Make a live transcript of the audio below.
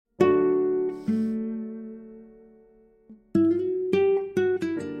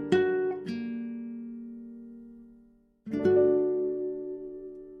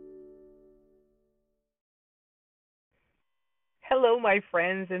my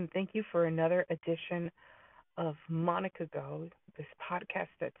friends, and thank you for another edition of Monica Go, this podcast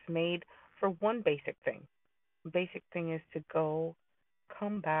that's made for one basic thing. Basic thing is to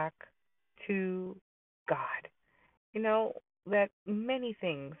come back to God. You know, that many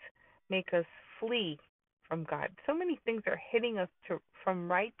things make us flee from God. So many things are hitting us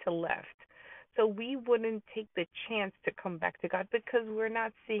from right to left. So we wouldn't take the chance to come back to God because we're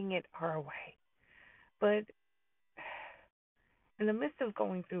not seeing it our way. But in the midst of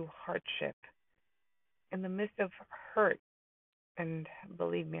going through hardship, in the midst of hurt, and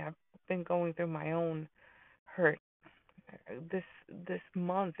believe me, I've been going through my own hurt. This this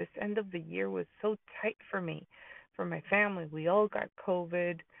month, this end of the year was so tight for me, for my family. We all got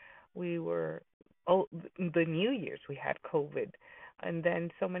COVID. We were the New Year's we had COVID, and then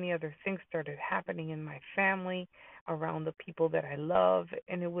so many other things started happening in my family around the people that I love,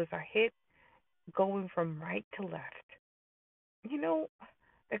 and it was a hit going from right to left. You know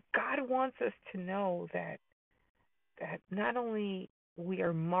that God wants us to know that not only we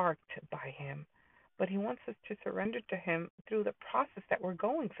are marked by him, but he wants us to surrender to him through the process that we're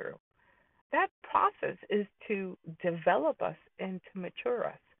going through. That process is to develop us and to mature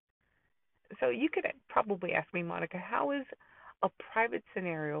us. So you could probably ask me, Monica, how is a private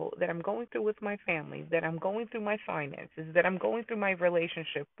scenario that I'm going through with my family, that I'm going through my finances, that I'm going through my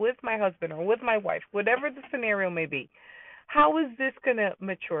relationship with my husband or with my wife, whatever the scenario may be, how is this going to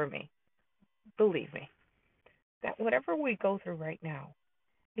mature me? Believe me, that whatever we go through right now,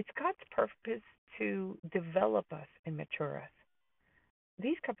 it's God's purpose to develop us and mature us.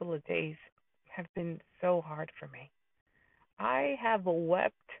 These couple of days have been so hard for me. I have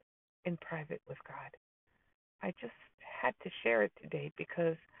wept in private with God. I just had to share it today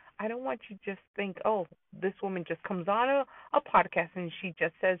because I don't want you to just think, oh, this woman just comes on a podcast and she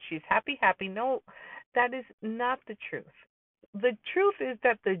just says she's happy, happy. No, that is not the truth. The truth is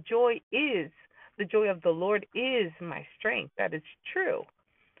that the joy of the Lord is my strength. That is true.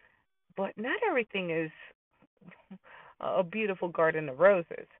 But not everything is a beautiful garden of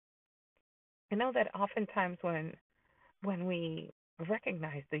roses. I know that oftentimes when we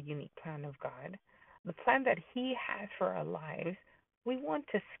recognize the unique plan of God, the plan that he has for our lives, we want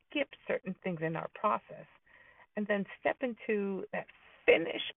to skip certain things in our process and then step into that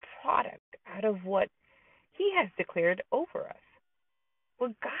finished product out of what he has declared over us.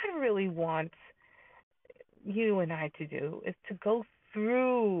 What God really wants you and I to do is to go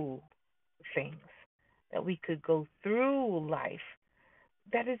through things, that we could go through life.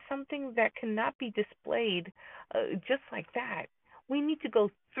 That is something that cannot be displayed just like that. We need to go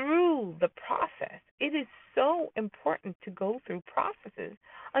through the process. It is so important to go through processes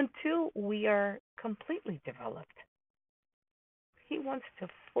until we are completely developed. He wants to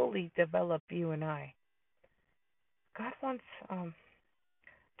fully develop you and I. God wants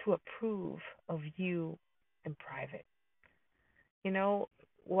to approve of you in private. You know,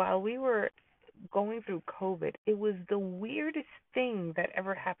 while we were going through COVID, it was the weirdest thing that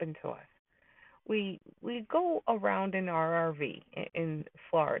ever happened to us. We go around in our RV in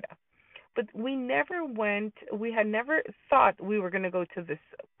Florida, but we never went. We had never thought we were going to go to this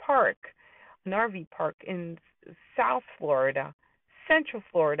park, an RV park in South Florida, Central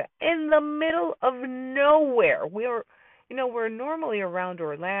Florida, in the middle of nowhere. We're normally around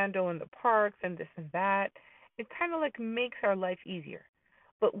Orlando and the parks and this and that. It kind of like makes our life easier.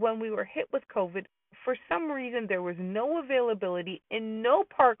 But when we were hit with COVID, for some reason there was no availability in no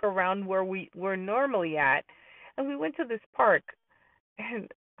park around where we were normally at, and we went to this park.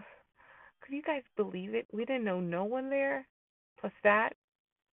 And could you guys believe it? We didn't know no one there. Plus that,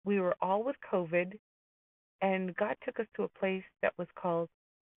 we were all with COVID, and God took us to a place that was called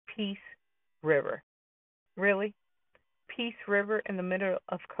Peace River. Really? Peace River in the middle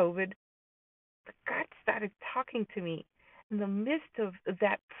of COVID? But God started talking to me in the midst of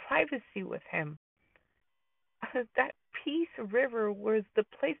that privacy with Him. That Peace River was the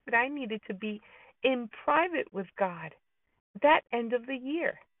place that I needed to be in private with God that end of the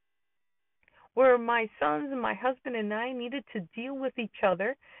year, where my sons and my husband and I needed to deal with each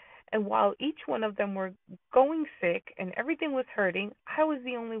other. And while each one of them were going sick and everything was hurting, I was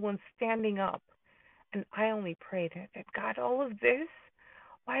the only one standing up. And I only prayed that God, all of this,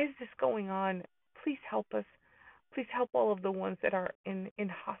 why is this going on? Please help us. Please help all of the ones that are in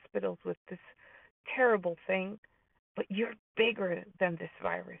hospitals with this terrible thing. But you're bigger than this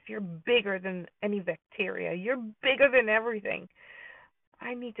virus. You're bigger than any bacteria. You're bigger than everything.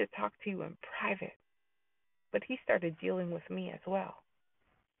 I need to talk to you in private. But he started dealing with me as well.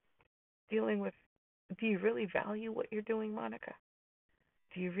 Dealing with, do you really value what you're doing, Monica?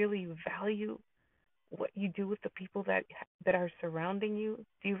 Do you really value what you do with the people that are surrounding you?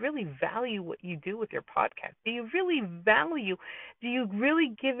 Do you really value what you do with your podcast? Do you really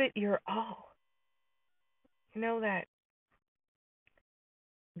give it your all? You know that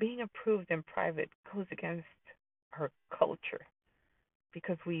being approved in private goes against our culture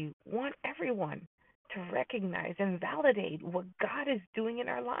because we want everyone to recognize and validate what God is doing in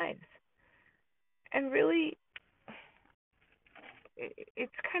our lives. And really,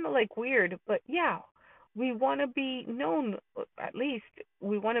 it's kind of like weird, but yeah, we want to be known. At least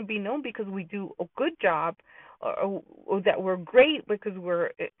we want to be known because we do a good job, or that we're great because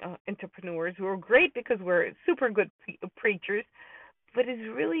we're entrepreneurs. We're great because we're super good preachers. But is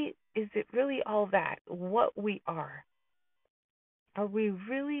it really all that? What we are? Are we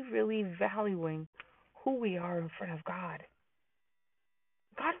really, really valuing who we are in front of God?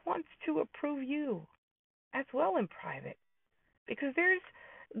 God wants to approve you as well in private because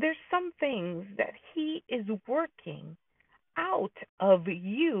there's some things that he is working out of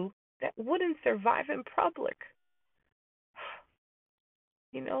you that wouldn't survive in public.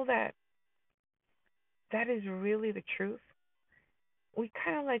 You know that is really the truth. We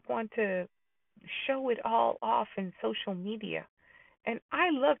kind of like want to show it all off in social media. And I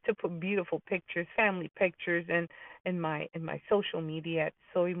love to put beautiful pictures, family pictures, and in my social media at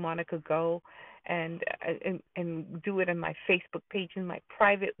Soy Monica Go, and do it in my Facebook page, in my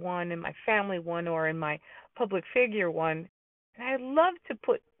private one, in my family one, or in my public figure one. And I love to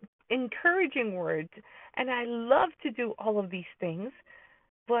put encouraging words, and I love to do all of these things.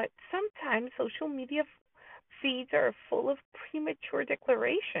 But sometimes social media feeds are full of premature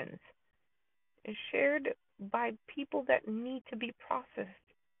declarations shared by people that need to be processed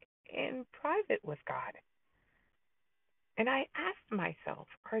in private with God. And I asked myself,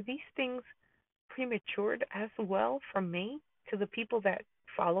 are these things prematured as well from me to the people that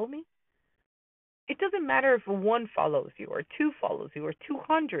follow me? It doesn't matter if one follows you, or two follows you, or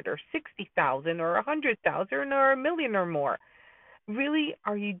 200, or 60,000, or 100,000, or a million or more. Really,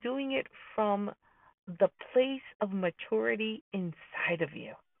 are you doing it from the place of maturity inside of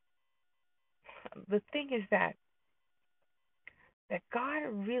you? The thing is that God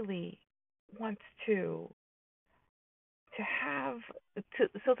really wants to have to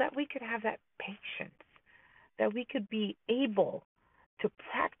so that we could have that patience, that we could be able to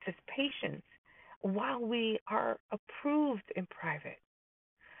practice patience while we are approved in private.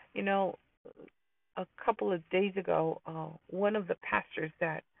 You know, a couple of days ago, one of the pastors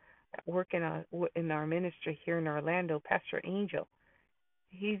that work in our ministry here in Orlando, Pastor Angel,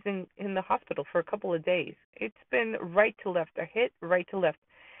 he's in the hospital for a couple of days. It's been right to left, a hit right to left,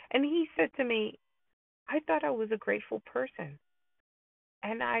 and he said to me, "I thought I was a grateful person,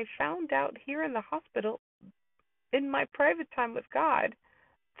 and I found out here in the hospital, in my private time with God,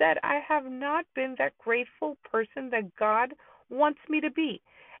 that I have not been that grateful person that God wants me to be."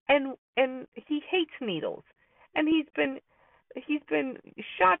 And he hates needles. And he's been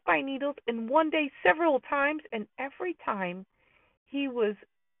shot by needles in one day several times, and every time he was,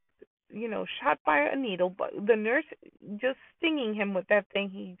 shot by a needle, but the nurse just stinging him with that thing,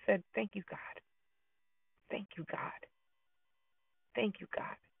 he said, "Thank you, God. Thank you, God. Thank you,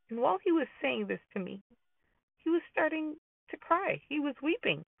 God." And while he was saying this to me, he was starting to cry. He was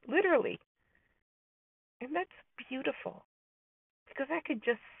weeping, literally. And that's beautiful because I could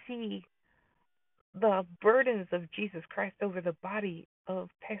just see the burdens of Jesus Christ over the body of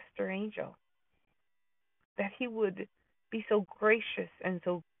Pastor Angel. That he would be so gracious and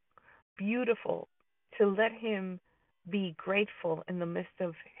so beautiful to let him be grateful in the midst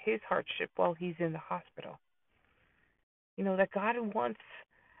of his hardship while he's in the hospital. That God wants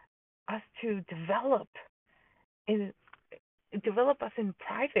us to in develop us in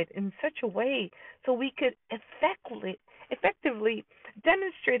private in such a way so we could effectively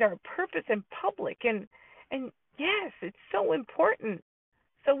demonstrate our purpose in public, and yes, it's so important,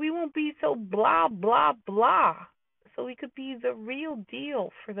 so we won't be so blah blah blah, so we could be the real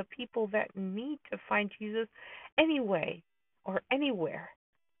deal for the people that need to find Jesus anyway or anywhere.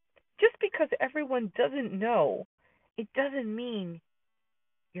 Just because everyone doesn't know, it doesn't mean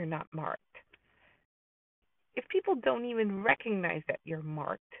you're not marked. If people don't even recognize that you're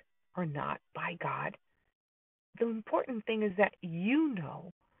marked or not by God, the important thing is that you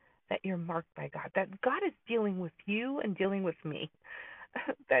know that you're marked by God, that God is dealing with you and dealing with me,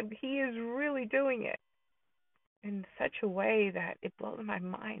 that He is really doing it in such a way that it blows my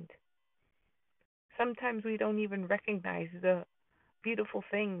mind. Sometimes we don't even recognize the beautiful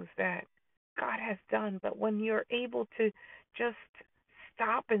things that God has done, but when you're able to just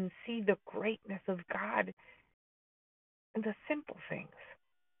stop and see the greatness of God in the simple things,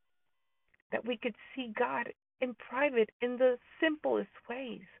 that we could see God in private in the simplest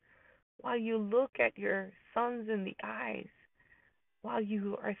ways. While you look at your sons in the eyes, while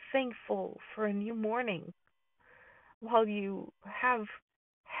you are thankful for a new morning, while you have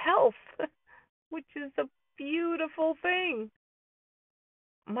health, which is a beautiful thing.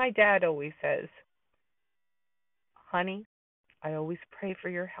 My dad always says, honey, I always pray for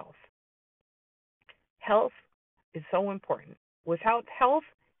your health. Health is so important. Without health,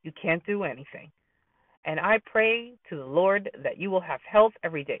 you can't do anything. And I pray to the Lord that you will have health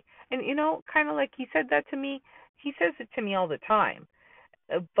every day. And kind of like he said that to me, he says it to me all the time.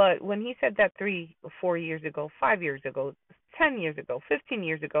 But when he said that 3 or 4 years ago, 5 years ago, 10 years ago, 15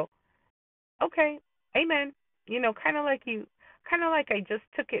 years ago, okay, amen. Kind of like kind of like I just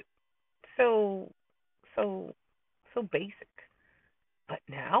took it so, so, so basic. But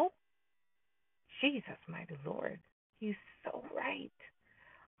now, Jesus, mighty Lord, he's so right.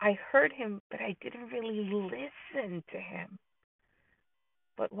 I heard him, but I didn't really listen to him.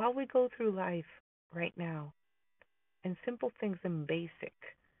 But while we go through life right now, and simple things and basic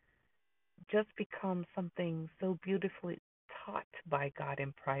just become something so beautifully taught by God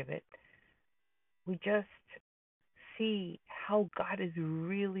in private, we just see how God is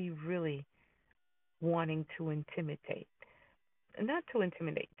really, really wanting to intimidate, not to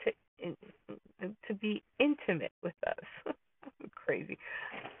intimidate, to be intimate with us. Crazy,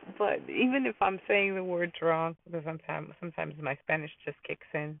 but even if I'm saying the words wrong, because sometimes my Spanish just kicks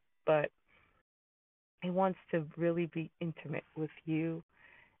in, but he wants to really be intimate with you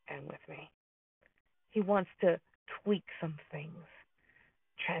and with me. He wants to tweak some things,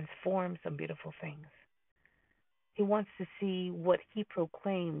 transform some beautiful things. He wants to see what he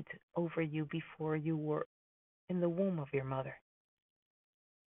proclaimed over you before you were in the womb of your mother.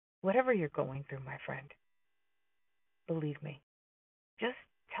 Whatever you're going through, my friend, believe me, just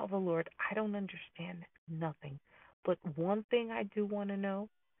tell the Lord, I don't understand nothing. But one thing I do want to know,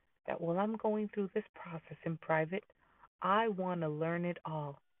 that while I'm going through this process in private, I want to learn it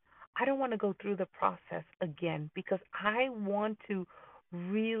all. I don't want to go through the process again because I want to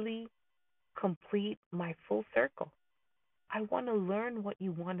really complete my full circle. I want to learn what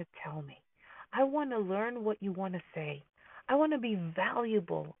you want to tell me. I want to learn what you want to say. I want to be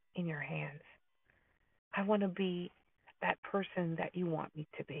valuable in your hands. I want to be that person that you want me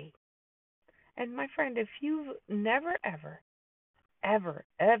to be. And my friend, if you've never, ever, ever,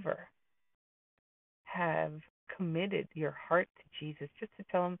 ever have committed your heart to Jesus, just to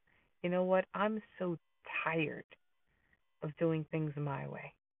tell him, you know what, I'm so tired of doing things my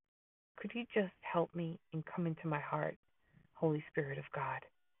way. Could you just help me and come into my heart, Holy Spirit of God?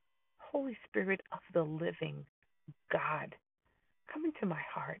 Holy Spirit of the living God, come into my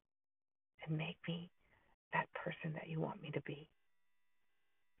heart and make me that person that you want me to be.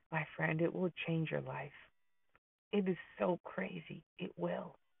 My friend, it will change your life. It is so crazy. It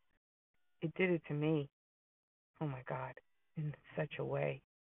will. It did it to me. Oh my God, in such a way.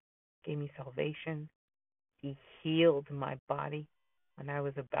 Gave me salvation. He healed my body when I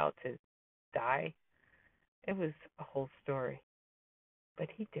was about to die. It was a whole story, but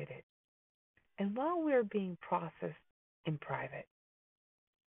he did it. And while we're being processed in private,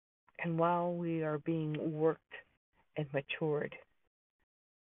 and while we are being worked and matured,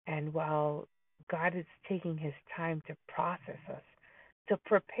 and while God is taking his time to process us, to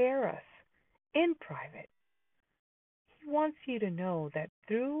prepare us in private, he wants you to know that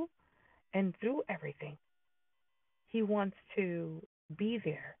through everything, he wants to be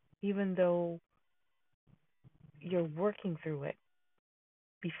there, even though you're working through it.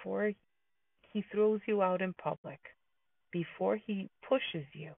 Before he throws you out in public, before he pushes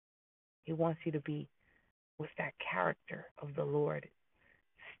you, he wants you to be with that character of the Lord,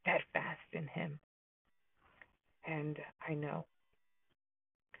 steadfast in him. And I know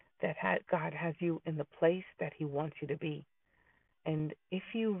that God has you in the place that he wants you to be. And if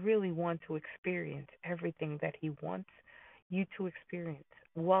you really want to experience everything that he wants you to experience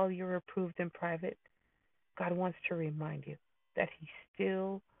while you're approved in private, God wants to remind you that he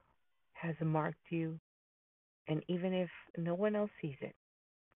still has marked you. And even if no one else sees it,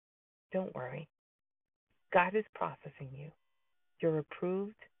 don't worry. God is processing you. You're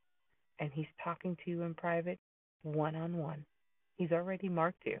approved, and he's talking to you in private, one on one. He's already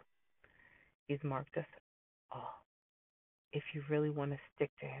marked you. He's marked us all. If you really want to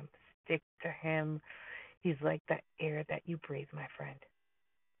stick to him, stick to him. He's like the air that you breathe, my friend.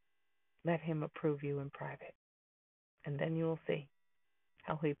 Let him approve you in private, and then you will see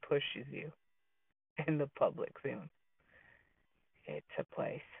how he pushes you in the public soon. It's a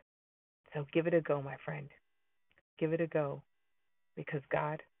place. So give it a go, my friend. Give it a go because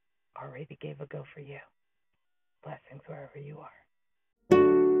God already gave a go for you. Blessings wherever you are.